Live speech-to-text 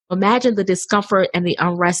Imagine the discomfort and the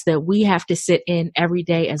unrest that we have to sit in every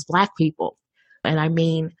day as Black people. And I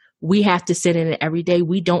mean, we have to sit in it every day.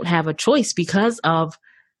 We don't have a choice because of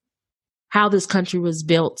how this country was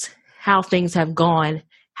built, how things have gone,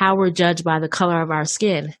 how we're judged by the color of our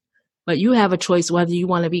skin. But you have a choice whether you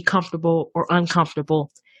want to be comfortable or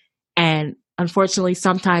uncomfortable. And unfortunately,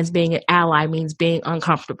 sometimes being an ally means being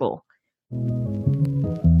uncomfortable.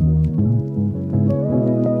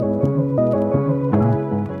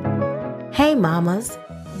 Hey mamas,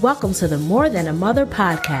 welcome to the More Than a Mother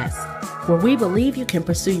podcast, where we believe you can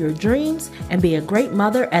pursue your dreams and be a great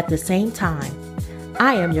mother at the same time.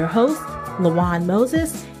 I am your host, LaJuan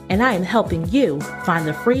Moses, and I am helping you find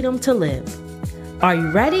the freedom to live. Are you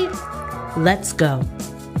ready? Let's go.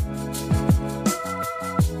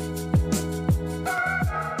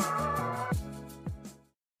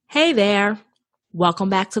 Hey there. Welcome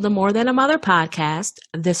back to the More Than a Mother podcast.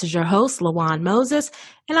 This is your host, LaJuan Moses,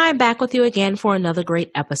 and I am back with you again for another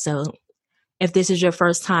great episode. If this is your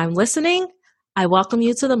first time listening, I welcome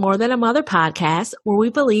you to the More Than a Mother podcast, where we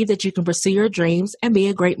believe that you can pursue your dreams and be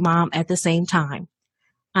a great mom at the same time.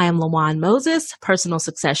 I am LaJuan Moses, personal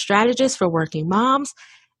success strategist for working moms,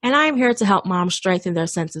 and I am here to help moms strengthen their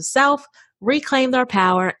sense of self, reclaim their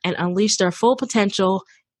power, and unleash their full potential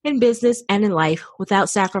in business and in life without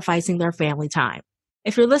sacrificing their family time.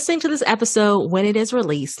 If you're listening to this episode when it is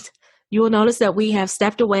released, you will notice that we have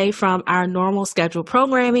stepped away from our normal scheduled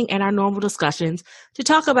programming and our normal discussions to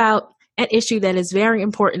talk about an issue that is very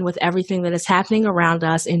important with everything that is happening around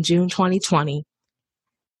us in June 2020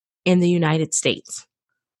 in the United States.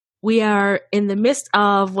 We are in the midst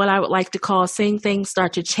of what I would like to call seeing things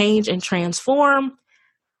start to change and transform.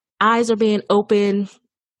 Eyes are being opened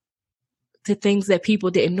to things that people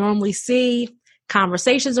didn't normally see.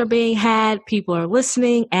 Conversations are being had. People are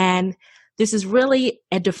listening. And this is really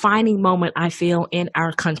a defining moment, I feel, in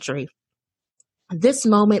our country. This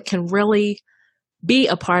moment can really be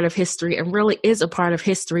a part of history and really is a part of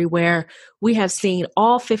history where we have seen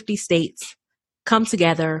all 50 states come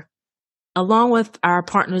together, along with our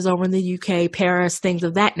partners over in the UK, Paris, things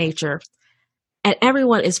of that nature. And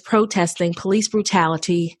everyone is protesting police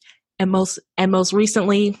brutality and most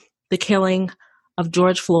recently, the killing of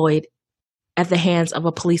George Floyd at the hands of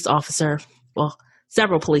a police officer, well,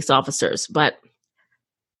 several police officers. But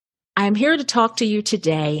I'm here to talk to you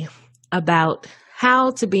today about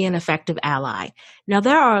how to be an effective ally. Now,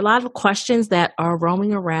 there are a lot of questions that are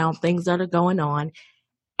roaming around, things that are going on.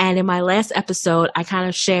 And in my last episode, I kind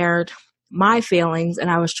of shared my feelings and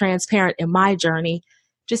I was transparent in my journey,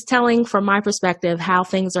 just telling from my perspective how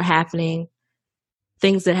things are happening,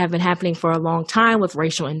 things that have been happening for a long time with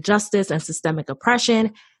racial injustice and systemic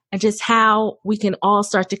oppression, and just how we can all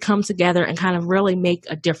start to come together and kind of really make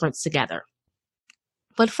a difference together.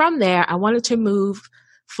 But from there, I wanted to move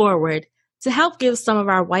forward to help give some of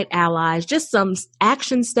our white allies just some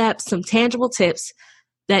action steps, some tangible tips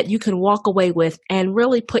that you can walk away with and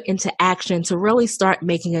really put into action to really start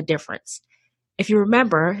making a difference. If you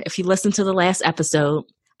remember, if you listened to the last episode,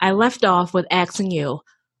 I left off with asking you,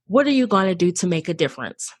 what are you going to do to make a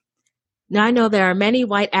difference? Now, I know there are many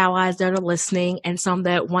white allies that are listening and some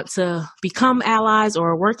that want to become allies or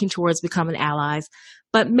are working towards becoming allies,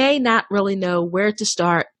 but may not really know where to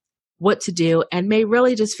start, what to do, and may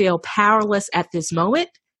really just feel powerless at this moment,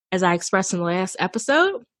 as I expressed in the last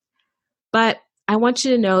episode. But I want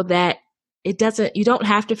you to know that you don't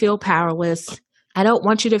have to feel powerless. I don't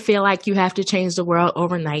want you to feel like you have to change the world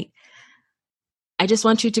overnight. I just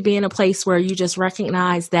want you to be in a place where you just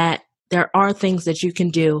recognize that there are things that you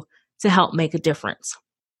can do to help make a difference.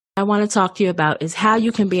 What I want to talk to you about is how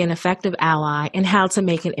you can be an effective ally and how to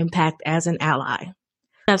make an impact as an ally.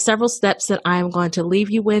 I have several steps that I am going to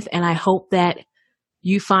leave you with, and I hope that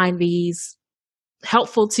you find these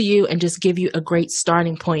helpful to you and just give you a great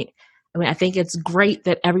starting point. I mean, I think it's great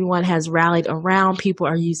that everyone has rallied around. People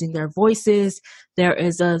are using their voices. There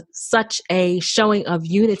is such a showing of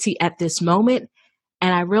unity at this moment.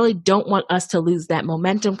 And I really don't want us to lose that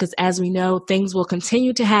momentum because, as we know, things will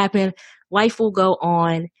continue to happen. Life will go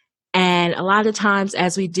on. And a lot of times,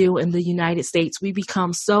 as we do in the United States, we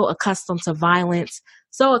become so accustomed to violence,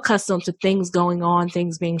 so accustomed to things going on,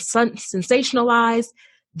 things being sensationalized,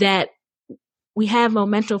 that we have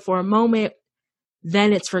momentum for a moment.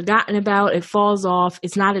 Then it's forgotten about. It falls off.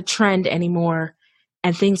 It's not a trend anymore.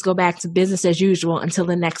 And things go back to business as usual until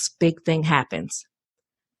the next big thing happens.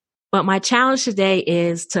 But my challenge today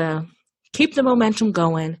is to keep the momentum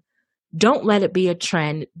going. Don't let it be a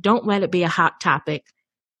trend. Don't let it be a hot topic.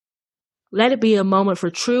 Let it be a moment for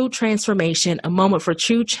true transformation, a moment for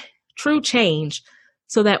true change,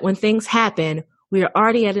 so that when things happen, we are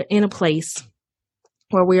already in a place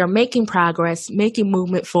where we are making progress, making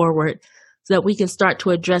movement forward so that we can start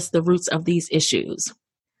to address the roots of these issues.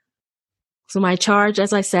 So my charge,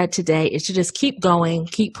 as I said today, is to just keep going,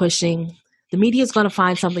 keep pushing. The media is going to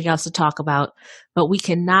find something else to talk about, but we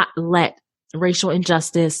cannot let racial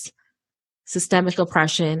injustice, systemic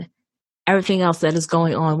oppression, everything else that is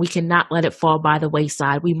going on, we cannot let it fall by the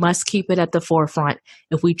wayside. We must keep it at the forefront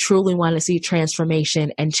if we truly want to see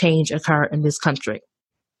transformation and change occur in this country.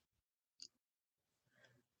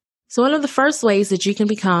 So one of the first ways that you can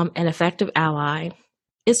become an effective ally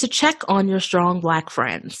is to check on your strong Black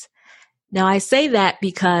friends. Now, I say that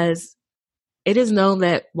because it is known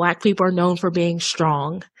that Black people are known for being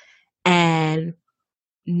strong and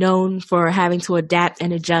known for having to adapt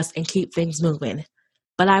and adjust and keep things moving.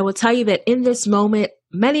 But I will tell you that in this moment,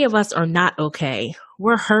 many of us are not okay.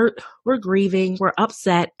 We're hurt, we're grieving, we're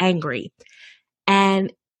upset, angry.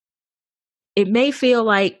 And it may feel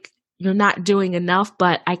like you're not doing enough,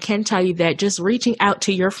 but I can tell you that just reaching out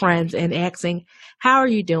to your friends and asking, how are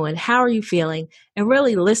you doing? How are you feeling? And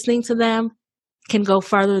really listening to them can go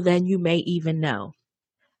further than you may even know.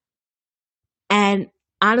 And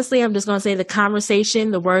honestly, I'm just going to say the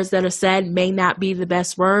conversation, the words that are said may not be the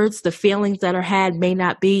best words. The feelings that are had may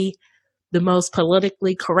not be the most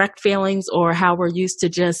politically correct feelings or how we're used to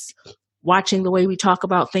just watching the way we talk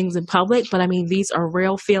about things in public. But I mean, these are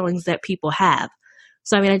real feelings that people have.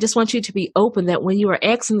 So, I mean, I just want you to be open that when you are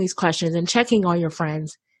asking these questions and checking on your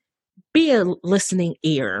friends, be a listening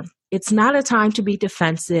ear. It's not a time to be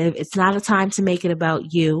defensive. It's not a time to make it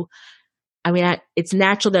about you. I mean, it's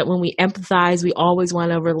natural that when we empathize, we always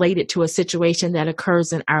want to relate it to a situation that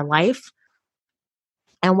occurs in our life.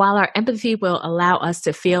 And while our empathy will allow us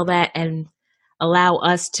to feel that and allow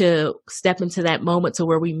us to step into that moment to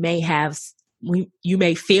where you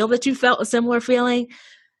may feel that you felt a similar feeling,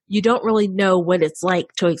 you don't really know what it's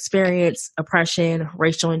like to experience oppression,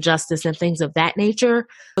 racial injustice, and things of that nature.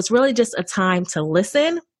 It's really just a time to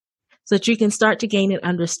listen so that you can start to gain an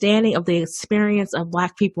understanding of the experience of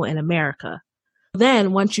Black people in America.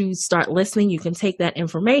 Then once you start listening, you can take that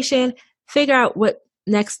information, figure out what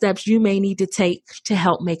next steps you may need to take to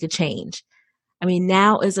help make a change. I mean,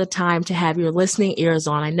 now is a time to have your listening ears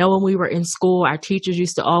on. I know when we were in school, our teachers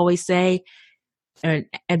used to always say, and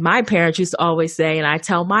my parents used to always say, and I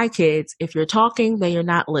tell my kids, if you're talking, then you're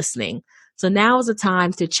not listening. So now is a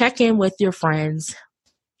time to check in with your friends,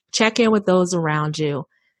 check in with those around you,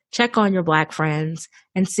 check on your Black friends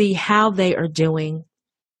and see how they are doing.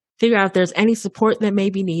 Figure out if there's any support that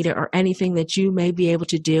may be needed or anything that you may be able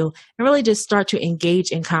to do, and really just start to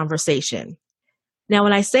engage in conversation. Now,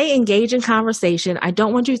 when I say engage in conversation, I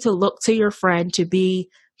don't want you to look to your friend to be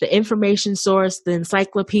the information source, the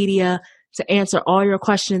encyclopedia, to answer all your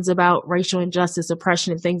questions about racial injustice,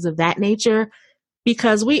 oppression, and things of that nature,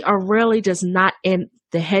 because we are really just not in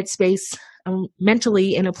the headspace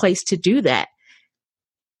mentally in a place to do that.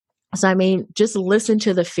 So, I mean, just listen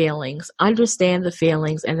to the feelings, understand the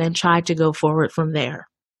feelings, and then try to go forward from there.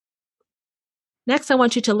 Next, I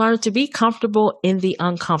want you to learn to be comfortable in the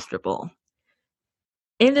uncomfortable.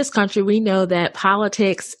 In this country, we know that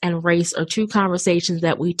politics and race are two conversations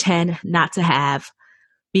that we tend not to have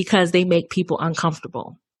because they make people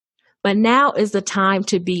uncomfortable. But now is the time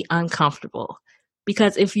to be uncomfortable,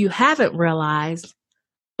 because if you haven't realized,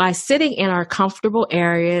 by sitting in our comfortable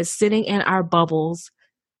areas, sitting in our bubbles,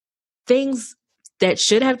 things that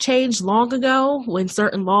should have changed long ago when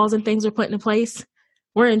certain laws and things were put in place,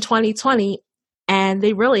 we're in 2020 and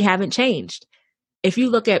they really haven't changed. If you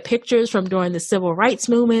look at pictures from during the civil rights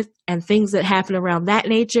movement and things that happened around that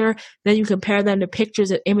nature, then you compare them to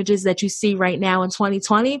pictures and images that you see right now in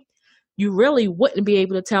 2020, you really wouldn't be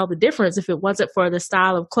able to tell the difference if it wasn't for the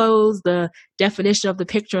style of clothes, the definition of the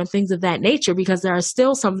picture, and things of that nature, because there are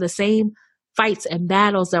still some of the same fights and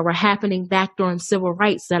battles that were happening back during civil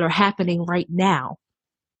rights that are happening right now.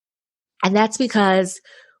 And that's because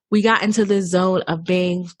we got into this zone of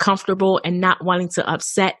being comfortable and not wanting to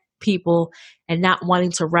upset people and not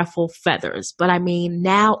wanting to ruffle feathers. But I mean,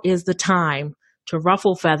 now is the time to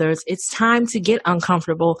ruffle feathers. It's time to get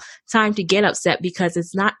uncomfortable, time to get upset, because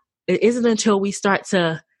it isn't until we start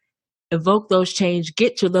to evoke those change,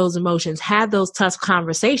 get to those emotions, have those tough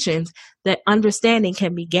conversations, that understanding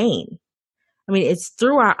can be gained. I mean, it's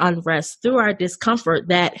through our unrest, through our discomfort,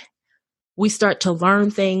 that we start to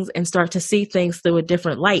learn things and start to see things through a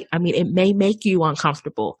different light. I mean, it may make you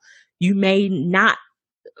uncomfortable. You may not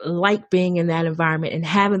like being in that environment and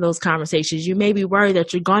having those conversations. You may be worried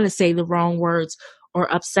that you're going to say the wrong words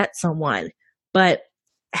or upset someone. But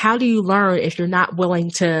how do you learn if you're not willing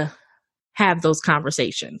to have those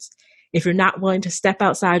conversations? If you're not willing to step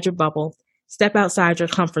outside your bubble, step outside your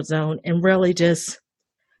comfort zone, and really just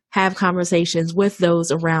have conversations with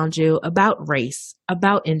those around you about race,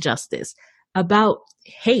 about injustice, about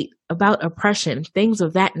hate, about oppression, things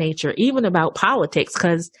of that nature, even about politics,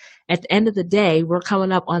 because at the end of the day, we're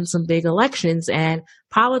coming up on some big elections, and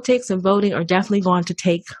politics and voting are definitely going to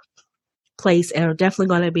take place and are definitely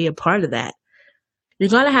going to be a part of that. You're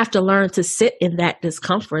going to have to learn to sit in that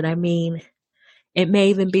discomfort. I mean, it may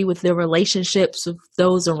even be with the relationships of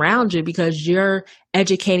those around you because you're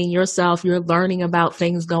educating yourself, you're learning about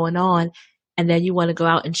things going on, and then you want to go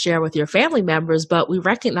out and share with your family members. But we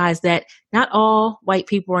recognize that not all white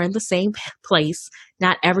people are in the same place.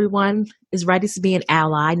 Not everyone is ready to be an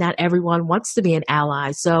ally. Not everyone wants to be an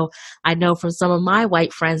ally. So I know from some of my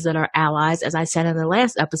white friends that are allies, as I said in the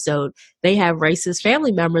last episode, they have racist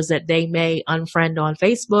family members that they may unfriend on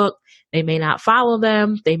Facebook. They may not follow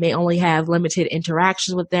them. They may only have limited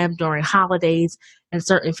interactions with them during holidays and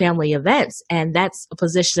certain family events. And that's a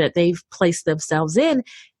position that they've placed themselves in,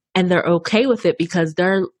 and they're okay with it because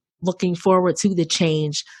they're looking forward to the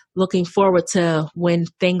change, looking forward to when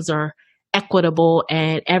things are equitable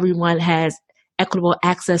and everyone has equitable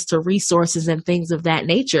access to resources and things of that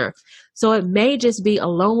nature. So it may just be a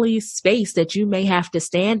lonely space that you may have to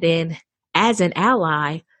stand in as an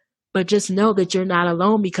ally, but just know that you're not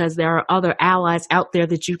alone because there are other allies out there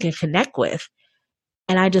that you can connect with.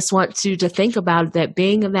 And I just want you to think about that,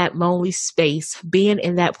 being in that lonely space, being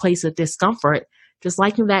in that place of discomfort, just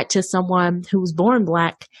liking that to someone who's born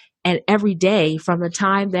Black, and every day from the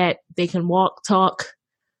time that they can walk, talk,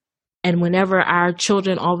 and whenever our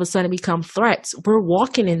children all of a sudden become threats, we're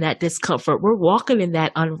walking in that discomfort. We're walking in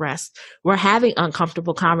that unrest. We're having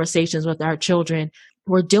uncomfortable conversations with our children.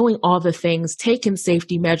 We're doing all the things, taking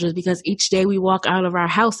safety measures, because each day we walk out of our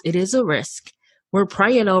house, it is a risk. We're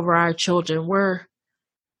praying over our children. We're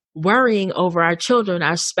worrying over our children,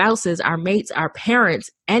 our spouses, our mates, our parents,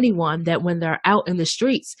 anyone, that when they're out in the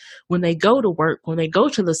streets, when they go to work, when they go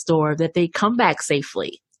to the store, that they come back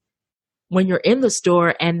safely. When you're in the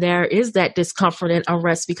store and there is that discomfort and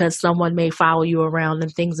unrest because someone may follow you around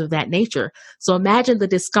and things of that nature. So imagine the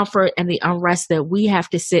discomfort and the unrest that we have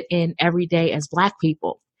to sit in every day as Black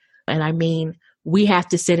people. And I mean, we have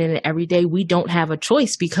to sit in it every day. We don't have a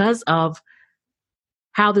choice because of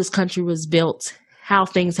how this country was built, how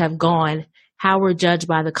things have gone, how we're judged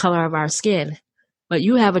by the color of our skin. But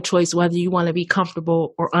you have a choice whether you want to be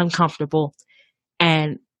comfortable or uncomfortable.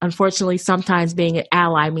 And unfortunately, sometimes being an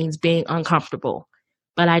ally means being uncomfortable.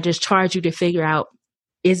 But I just charge you to figure out,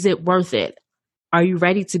 is it worth it? Are you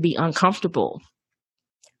ready to be uncomfortable?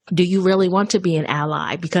 Do you really want to be an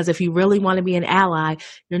ally? Because if you really want to be an ally,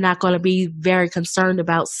 you're not going to be very concerned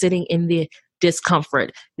about sitting in the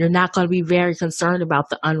discomfort. You're not going to be very concerned about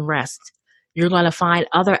the unrest. You're going to find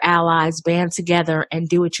other allies, band together, and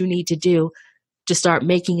do what you need to do to start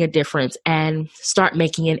making a difference and start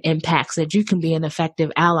making an impact so that you can be an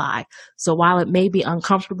effective ally. So while it may be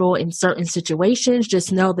uncomfortable in certain situations,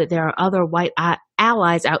 just know that there are other white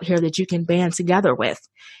allies out here that you can band together with,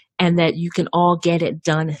 and that you can all get it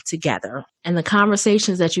done together. And the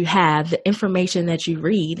conversations that you have, the information that you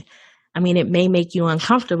read, I mean, it may make you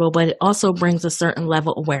uncomfortable, but it also brings a certain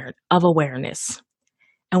level of awareness.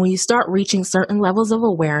 And when you start reaching certain levels of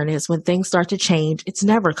awareness, when things start to change, it's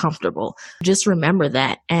never comfortable. Just remember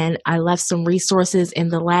that. And I left some resources in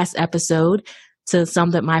the last episode to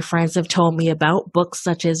some that my friends have told me about, books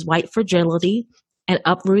such as White Fragility and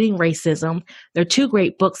Uprooting Racism. They're two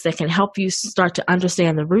great books that can help you start to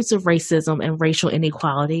understand the roots of racism and racial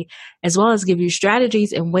inequality, as well as give you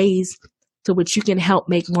strategies and ways to which you can help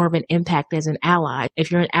make more of an impact as an ally. If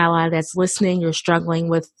you're an ally that's listening, you're struggling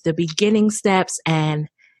with the beginning steps and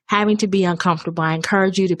having to be uncomfortable, I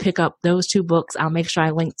encourage you to pick up those two books. I'll make sure I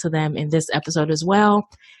link to them in this episode as well.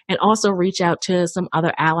 And also reach out to some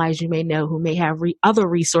other allies you may know who may have other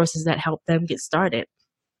resources that help them get started.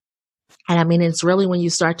 And I mean, it's really when you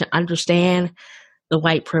start to understand the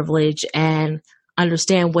white privilege and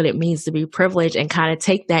understand what it means to be privileged and kind of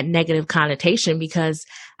take that negative connotation, because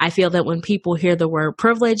I feel that when people hear the word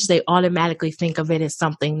privilege, they automatically think of it as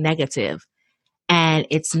something negative. And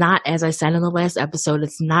it's not, as I said in the last episode,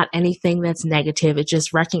 it's not anything that's negative. It's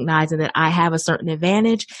just recognizing that I have a certain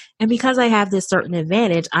advantage. And because I have this certain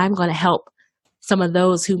advantage, I'm going to help some of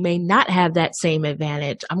those who may not have that same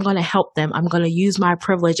advantage. I'm going to help them. I'm going to use my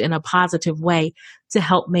privilege in a positive way to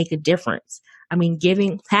help make a difference. I mean,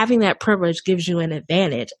 having that privilege gives you an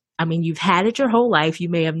advantage. I mean, you've had it your whole life. You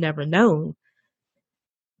may have never known,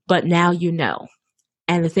 but now you know.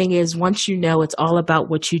 And the thing is, once you know, it's all about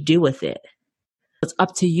what you do with it. It's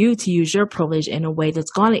up to you to use your privilege in a way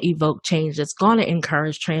that's going to evoke change, that's going to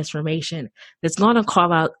encourage transformation, that's going to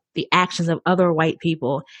call out the actions of other white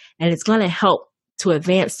people, and it's going to help to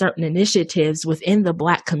advance certain initiatives within the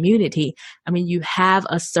Black community, I mean, you have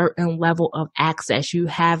a certain level of access. You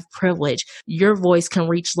have privilege. Your voice can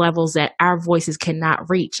reach levels that our voices cannot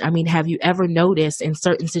reach. I mean, have you ever noticed in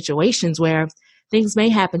certain situations where things may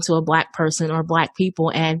happen to a Black person or Black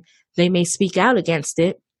people and they may speak out against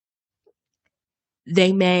it?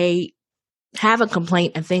 They may have a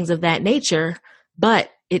complaint and things of that nature, but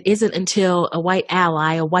it isn't until a white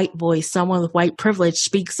ally, a white voice, someone with white privilege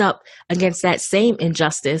speaks up against that same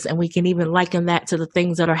injustice. And we can even liken that to the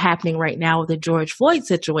things that are happening right now with the George Floyd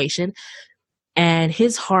situation and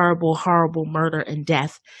his horrible, horrible murder and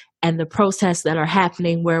death, and the protests that are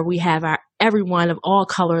happening where we have everyone of all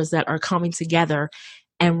colors that are coming together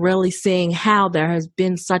and really seeing how there has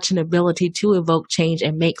been such an ability to evoke change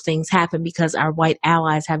and make things happen because our white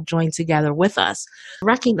allies have joined together with us.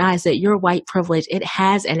 Recognize that your white privilege, it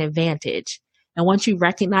has an advantage. And once you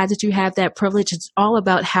recognize that you have that privilege, it's all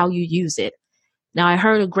about how you use it. Now, I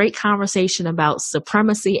heard a great conversation about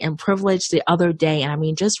supremacy and privilege the other day. And I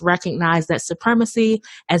mean, just recognize that supremacy,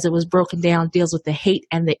 as it was broken down, deals with the hate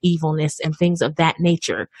and the evilness and things of that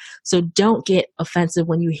nature. So don't get offensive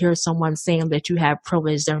when you hear someone saying that you have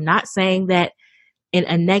privilege. They're not saying that in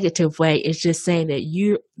a negative way. It's just saying that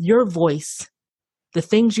your voice, the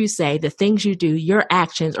things you say, the things you do, your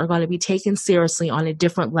actions are going to be taken seriously on a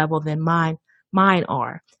different level than mine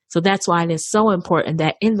are. So that's why it is so important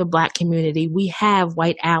that in the Black community, we have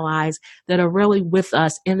white allies that are really with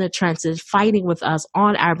us in the trenches, fighting with us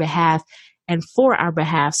on our behalf and for our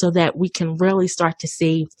behalf so that we can really start to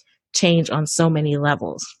see change on so many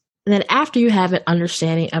levels. And then after you have an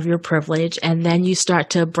understanding of your privilege and then you start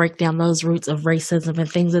to break down those roots of racism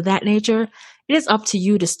and things of that nature, it is up to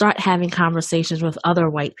you to start having conversations with other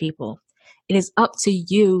white people. It is up to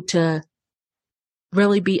you to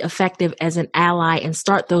really be effective as an ally and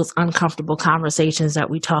start those uncomfortable conversations that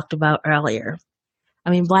we talked about earlier.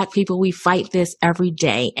 I mean, Black people, we fight this every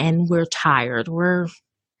day and we're tired. We're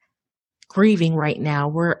grieving right now.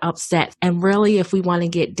 We're upset. And really, if we want to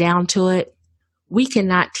get down to it, we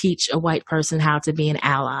cannot teach a white person how to be an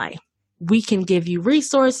ally. We can give you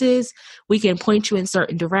resources. We can point you in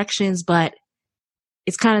certain directions, but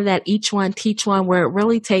it's kind of that each one teach one, where it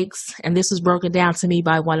really takes, and this was broken down to me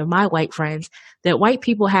by one of my white friends, that white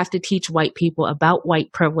people have to teach white people about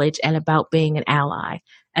white privilege and about being an ally.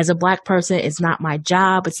 As a Black person, it's not my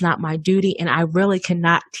job, it's not my duty, and I really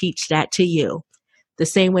cannot teach that to you. The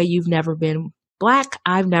same way you've never been Black,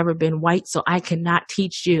 I've never been white, so I cannot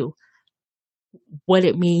teach you what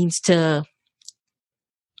it means to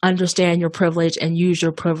understand your privilege and use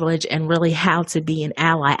your privilege and really how to be an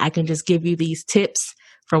ally. I can just give you these tips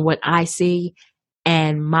from what I see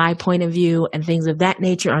and my point of view and things of that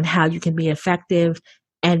nature on how you can be effective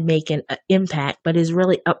and make an impact. But it's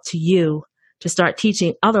really up to you to start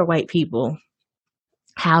teaching other white people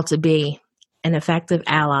how to be an effective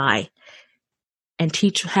ally and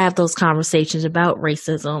have those conversations about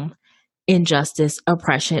racism, injustice,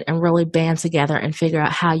 oppression, and really band together and figure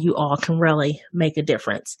out how you all can really make a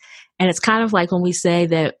difference. And it's kind of like when we say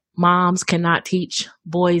that moms cannot teach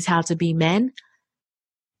boys how to be men.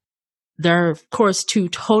 There are, of course, two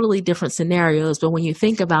totally different scenarios, but when you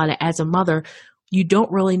think about it as a mother, you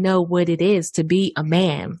don't really know what it is to be a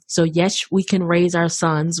man. So yes, we can raise our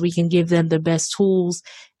sons. We can give them the best tools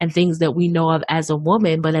and things that we know of as a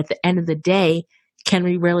woman. But at the end of the day, can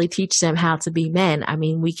we really teach them how to be men? I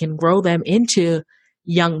mean, we can grow them into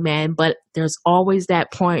young men, but there's always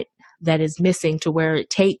that point that is missing to where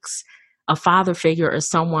it takes a father figure or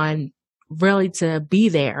someone really to be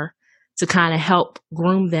there to kind of help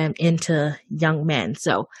groom them into young men.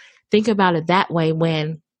 So think about it that way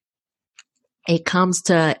when it comes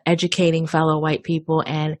to educating fellow white people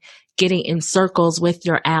and getting in circles with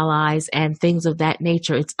your allies and things of that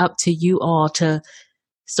nature. It's up to you all to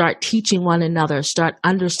start teaching one another, start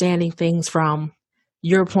understanding things from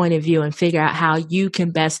your point of view and figure out how you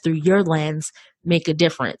can best, through your lens, make a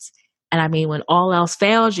difference. And I mean, when all else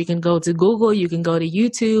fails, you can go to Google, you can go to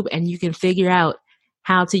YouTube, and you can figure out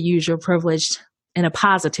how to use your privilege in a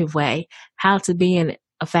positive way, how to be an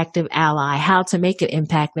effective ally, how to make an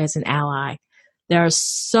impact as an ally. There are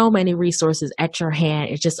so many resources at your hand.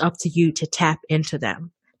 It's just up to you to tap into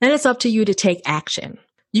them. Then it's up to you to take action.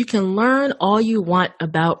 You can learn all you want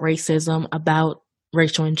about racism, about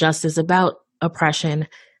racial injustice, about oppression,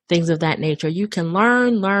 things of that nature. You can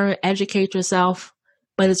learn, educate yourself,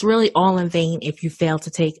 but it's really all in vain if you fail to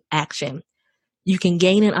take action. You can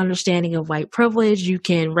gain an understanding of white privilege. You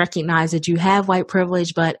can recognize that you have white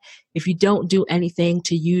privilege, but if you don't do anything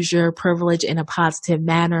to use your privilege in a positive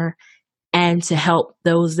manner and to help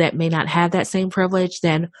those that may not have that same privilege,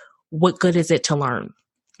 then what good is it to learn?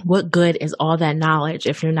 What good is all that knowledge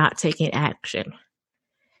if you're not taking action?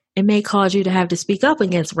 It may cause you to have to speak up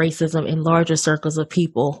against racism in larger circles of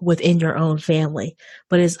people within your own family,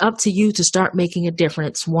 but it's up to you to start making a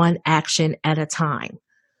difference one action at a time.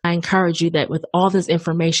 I encourage you that with all this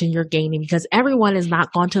information you're gaining, because everyone is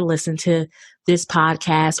not going to listen to this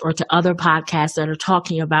podcast or to other podcasts that are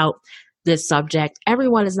talking about this subject.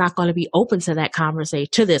 Everyone is not going to be open to that conversation,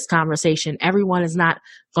 to this conversation. Everyone is not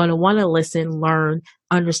going to want to listen, learn,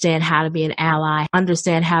 understand how to be an ally,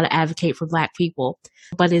 understand how to advocate for Black people.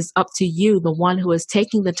 But it's up to you, the one who is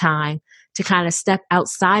taking the time to kind of step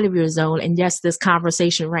outside of your zone. And yes, this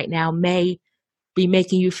conversation right now may be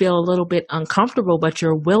making you feel a little bit uncomfortable, but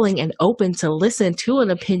you're willing and open to listen to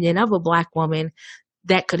an opinion of a Black woman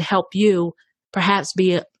that could help you perhaps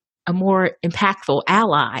be a more impactful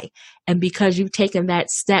ally. And because you've taken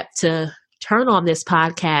that step to turn on this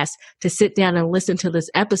podcast, to sit down and listen to this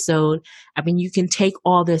episode, I mean, you can take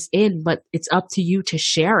all this in, but it's up to you to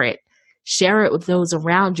share it. Share it with those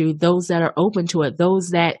around you, those that are open to it, those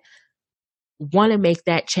that want to make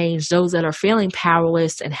that change, those that are feeling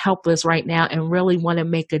powerless and helpless right now and really want to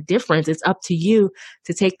make a difference. It's up to you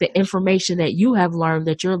to take the information that you have learned,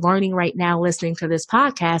 that you're learning right now listening to this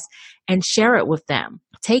podcast, and share it with them.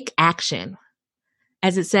 Take action.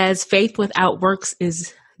 As it says, faith without works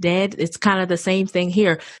is dead. It's kind of the same thing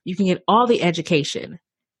here. You can get all the education,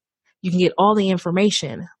 you can get all the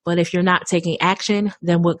information, but if you're not taking action,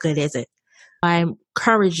 then what good is it? I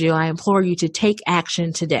encourage you, I implore you to take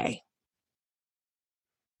action today.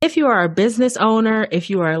 If you are a business owner, if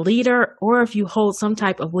you are a leader, or if you hold some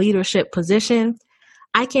type of leadership position,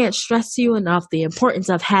 I can't stress to you enough the importance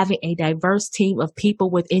of having a diverse team of people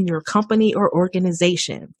within your company or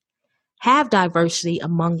organization. Have diversity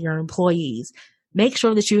among your employees. Make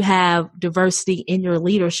sure that you have diversity in your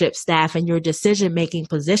leadership staff and your decision-making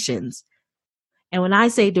positions. And when I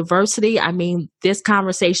say diversity, I mean this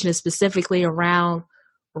conversation is specifically around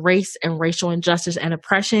race and racial injustice and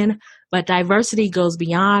oppression, but diversity goes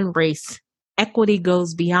beyond race. Equity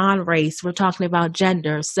goes beyond race. We're talking about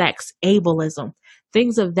gender, sex, ableism,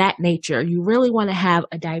 things of that nature. You really want to have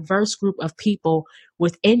a diverse group of people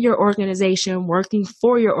within your organization, working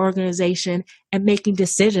for your organization, and making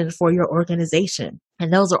decisions for your organization.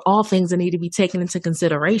 And those are all things that need to be taken into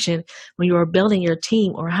consideration when you are building your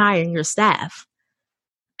team or hiring your staff.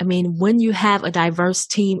 I mean, when you have a diverse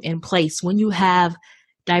team in place, when you have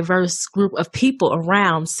diverse group of people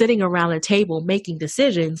around, sitting around a table, making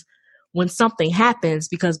decisions, when something happens,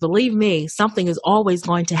 because believe me, something is always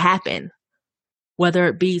going to happen, whether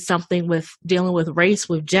it be something with dealing with race,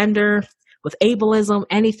 with gender, with ableism,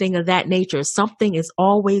 anything of that nature, something is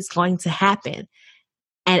always going to happen.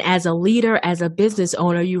 And as a leader, as a business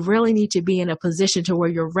owner, you really need to be in a position to where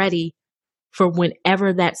you're ready for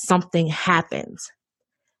whenever that something happens.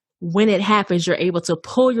 When it happens, you're able to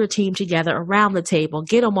pull your team together around the table,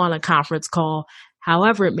 get them on a conference call,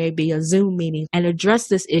 however it may be, a Zoom meeting, and address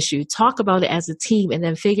this issue, talk about it as a team, and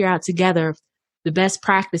then figure out together the best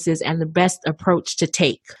practices and the best approach to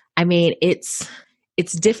take. I mean, it's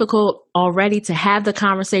difficult already to have the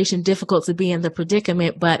conversation, difficult to be in the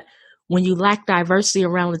predicament, but when you lack diversity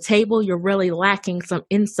around the table, you're really lacking some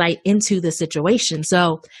insight into the situation.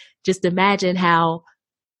 So just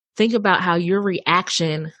think about how your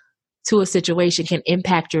reaction to a situation can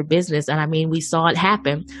impact your business. And I mean, we saw it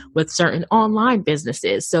happen with certain online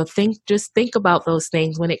businesses. So think about those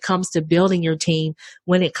things when it comes to building your team,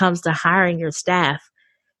 when it comes to hiring your staff.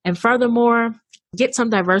 And furthermore, get some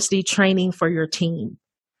diversity training for your team.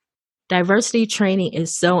 Diversity training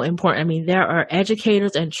is so important. I mean, there are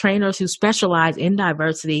educators and trainers who specialize in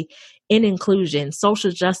diversity, in inclusion, social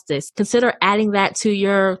justice. Consider adding that to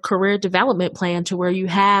your career development plan to where you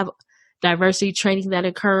have diversity training that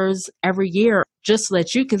occurs every year, just so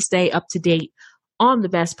that you can stay up to date on the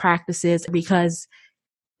best practices, because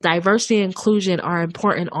diversity and inclusion are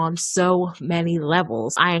important on so many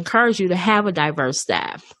levels. I encourage you to have a diverse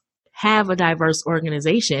staff, have a diverse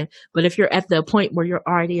organization. But if you're at the point where you're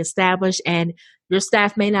already established and your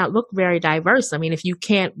staff may not look very diverse, I mean, if you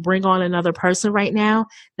can't bring on another person right now,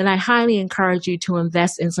 then I highly encourage you to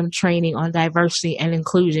invest in some training on diversity and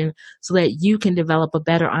inclusion so that you can develop a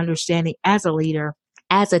better understanding as a leader,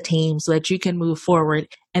 as a team, so that you can move forward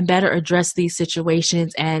and better address these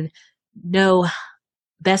situations and know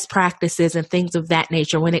best practices and things of that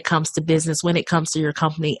nature when it comes to business, when it comes to your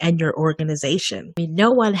company and your organization. I mean,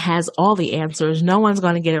 no one has all the answers. No one's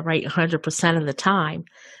going to get it right 100% of the time.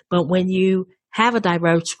 But when you have a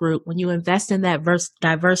diverse group, when you invest in that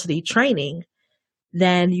diversity training,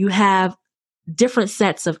 then you have different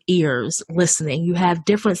sets of ears listening. You have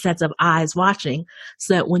different sets of eyes watching,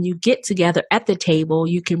 so that when you get together at the table,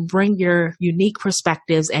 you can bring your unique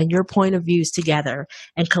perspectives and your point of views together.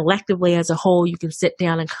 And collectively as a whole, you can sit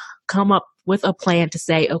down and come up with a plan to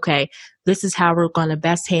say, okay, this is how we're going to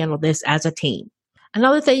best handle this as a team.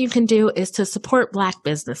 Another thing you can do is to support Black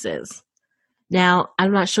businesses. Now,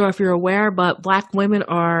 I'm not sure if you're aware, but Black women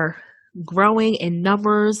are growing in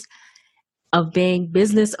numbers of being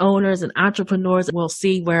business owners and entrepreneurs. We'll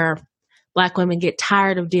see where Black women get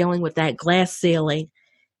tired of dealing with that glass ceiling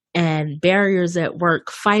and barriers at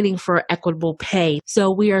work, fighting for equitable pay.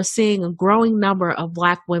 So we are seeing a growing number of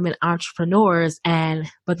Black women entrepreneurs,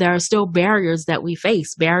 but there are still barriers that we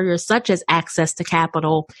face. Barriers such as access to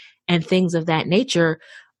capital and things of that nature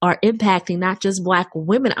are impacting not just Black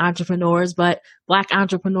women entrepreneurs, but Black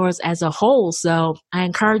entrepreneurs as a whole. So I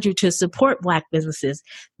encourage you to support Black businesses.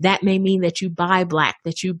 That may mean that you buy Black,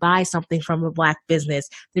 that you buy something from a Black business,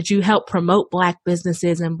 that you help promote Black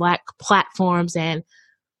businesses and Black platforms and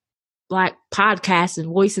Black podcasts and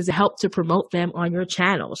voices to help to promote them on your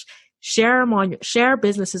channels. Share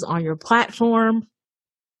businesses on your platform,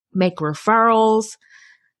 make referrals.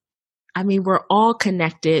 I mean, we're all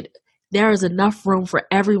connected. There is enough room for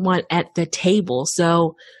everyone at the table.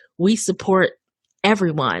 So we support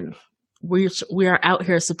everyone. We are out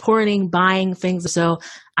here supporting, buying things. So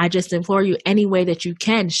I just implore you, any way that you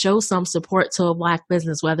can, show some support to a Black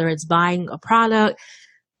business, whether it's buying a product,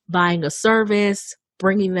 buying a service,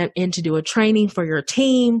 bringing them in to do a training for your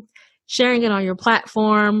team, sharing it on your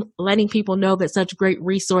platform, letting people know that such great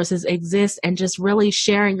resources exist, and just really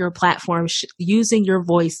sharing your platform, using your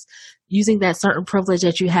voice, using that certain privilege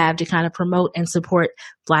that you have to kind of promote and support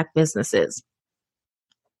Black businesses.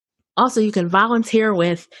 Also, you can volunteer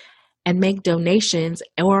with and make donations,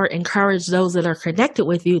 or encourage those that are connected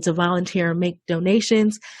with you to volunteer and make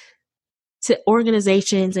donations to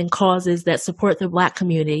organizations and causes that support the Black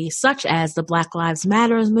community, such as the Black Lives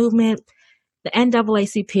Matter movement, the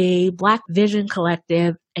NAACP, Black Vision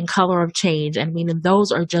Collective, and Color of Change. I mean,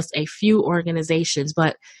 those are just a few organizations,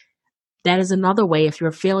 but that is another way. If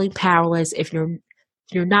you're feeling powerless, if you're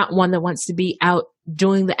not one that wants to be out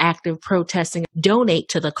doing the active protesting, donate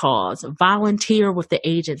to the cause, volunteer with the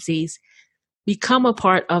agencies, become a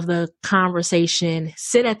part of the conversation,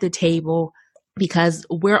 sit at the table, because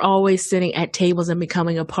we're always sitting at tables and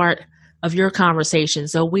becoming a part of your conversation.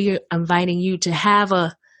 So we are inviting you to have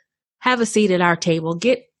a seat at our table,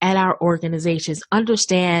 get at our organizations,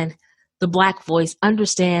 understand the Black voice,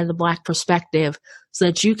 understand the Black perspective, so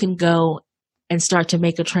that you can go and start to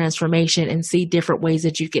make a transformation and see different ways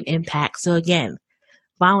that you can impact. So again,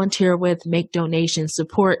 volunteer with, make donations,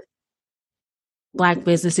 support Black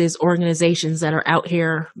businesses, organizations that are out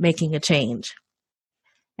here making a change.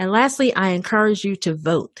 And lastly, I encourage you to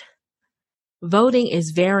vote. Voting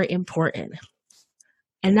is very important.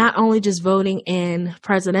 And not only just voting in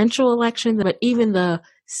presidential elections, but even the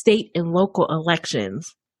state and local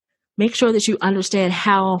elections. Make sure that you understand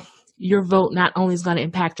how your vote not only is going to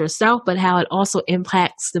impact yourself, but how it also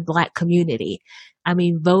impacts the Black community. I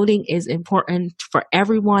mean, voting is important for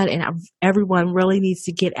everyone, and everyone really needs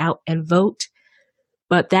to get out and vote.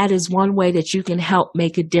 But that is one way that you can help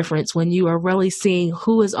make a difference when you are really seeing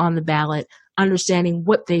who is on the ballot, understanding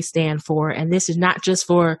what they stand for. And this is not just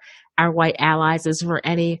for our white allies, it's for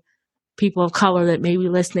any people of color that may be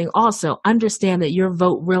listening. Also, understand that your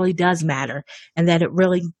vote really does matter, and that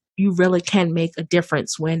you really can make a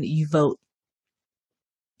difference when you vote.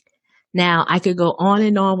 Now, I could go on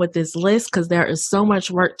and on with this list because there is so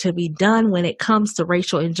much work to be done when it comes to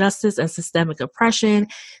racial injustice and systemic oppression.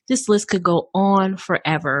 This list could go on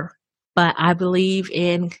forever, but I believe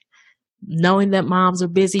in knowing that moms are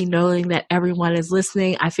busy, knowing that everyone is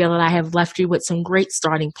listening. I feel that I have left you with some great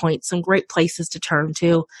starting points, some great places to turn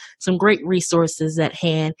to, some great resources at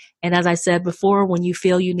hand. And as I said before, when you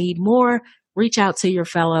feel you need more, reach out to your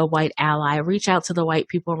fellow white ally, reach out to the white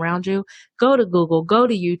people around you, go to Google, go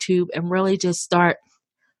to YouTube, and really just start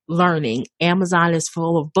learning. Amazon is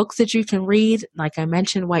full of books that you can read. Like I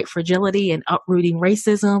mentioned, White Fragility and Uprooting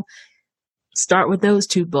Racism. Start with those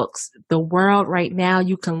two books. The world right now,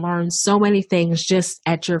 you can learn so many things just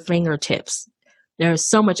at your fingertips. There's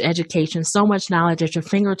so much education, so much knowledge at your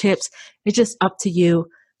fingertips. It's just up to you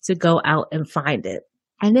to go out and find it.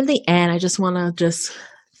 And in the end, I just want to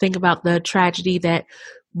think about the tragedy that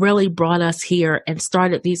really brought us here and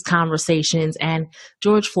started these conversations. And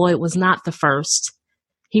George Floyd was not the first.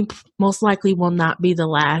 He most likely will not be the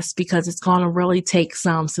last, because it's going to really take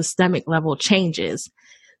some systemic level changes.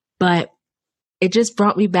 But it just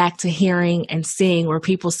brought me back to hearing and seeing where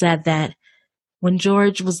people said that When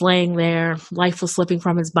George was laying there, life was slipping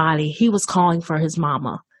from his body, he was calling for his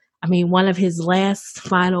mama. I mean, one of his last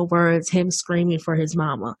final words, him screaming for his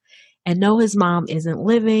mama. And no, his mom isn't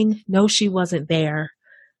living. No, she wasn't there.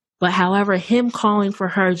 But however, him calling for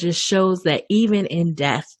her just shows that even in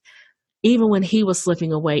death, even when he was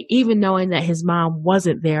slipping away, even knowing that his mom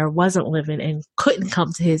wasn't there, wasn't living, and couldn't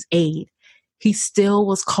come to his aid, he still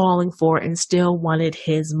was calling for and still wanted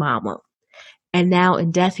his mama. And now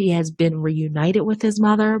in death, he has been reunited with his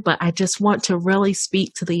mother. But I just want to really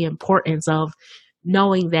speak to the importance of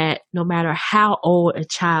knowing that no matter how old a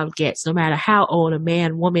child gets, no matter how old a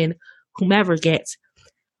man, woman, whomever gets,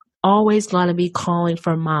 always going to be calling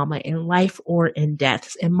for mama in life or in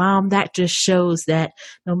death. And mom, that just shows that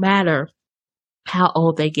no matter how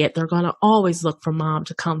old they get, they're going to always look for mom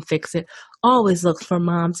to come fix it, always look for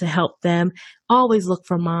mom to help them, always look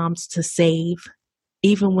for moms to save,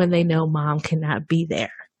 even when they know mom cannot be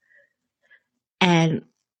there. And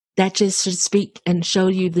that just should speak and show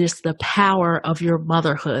you the power of your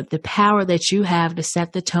motherhood, the power that you have to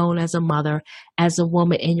set the tone as a mother, as a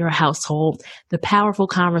woman in your household, the powerful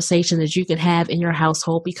conversation that you can have in your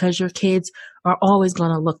household, because your kids are always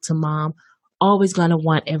going to look to mom, always going to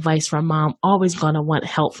want advice from mom, always going to want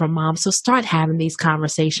help from mom. So start having these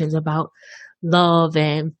conversations about love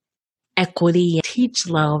and equity. Teach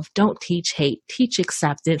love, don't teach hate, teach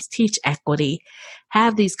acceptance, teach equity.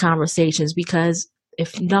 Have these conversations, because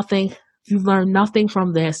if you learn nothing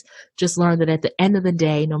from this, just learn that at the end of the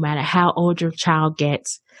day, no matter how old your child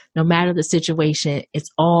gets, no matter the situation, it's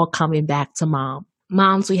all coming back to mom.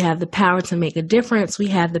 Moms, we have the power to make a difference. We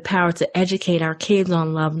have the power to educate our kids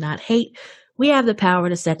on love, not hate. We have the power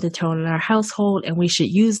to set the tone in our household, and we should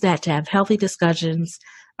use that to have healthy discussions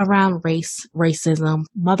around race, racism.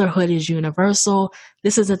 Motherhood is universal.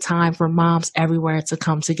 This is a time for moms everywhere to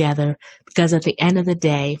come together, because at the end of the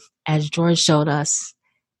day, as George showed us,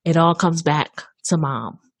 it all comes back to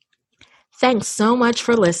mom. Thanks so much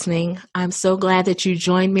for listening. I'm so glad that you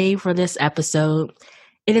joined me for this episode.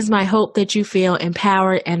 It is my hope that you feel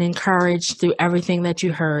empowered and encouraged through everything that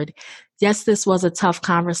you heard. Yes, this was a tough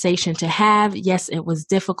conversation to have. Yes, it was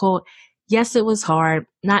difficult. Yes, it was hard.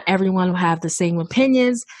 Not everyone will have the same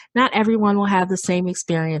opinions. Not everyone will have the same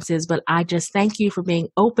experiences, but I just thank you for being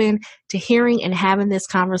open to hearing and having this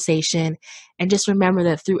conversation. And just remember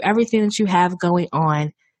that through everything that you have going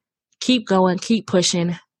on, keep going, keep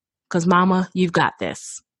pushing, because mama, you've got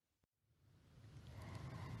this.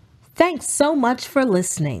 Thanks so much for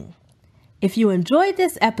listening. If you enjoyed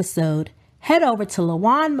this episode, head over to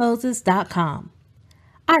LawanMoses.com.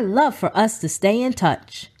 I'd love for us to stay in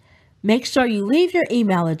touch. Make sure you leave your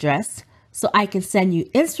email address so I can send you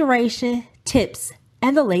inspiration, tips,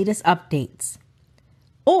 and the latest updates.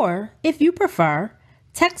 Or, if you prefer,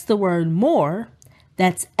 text the word MORE,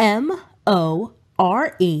 that's MORE,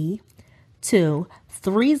 to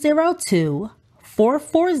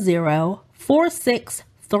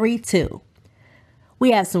 302-440-4632. We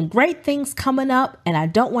have some great things coming up, and I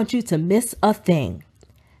don't want you to miss a thing.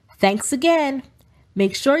 Thanks again.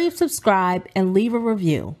 Make sure you subscribe and leave a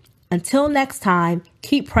review. Until next time,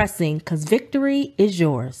 keep pressing, because victory is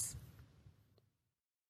yours.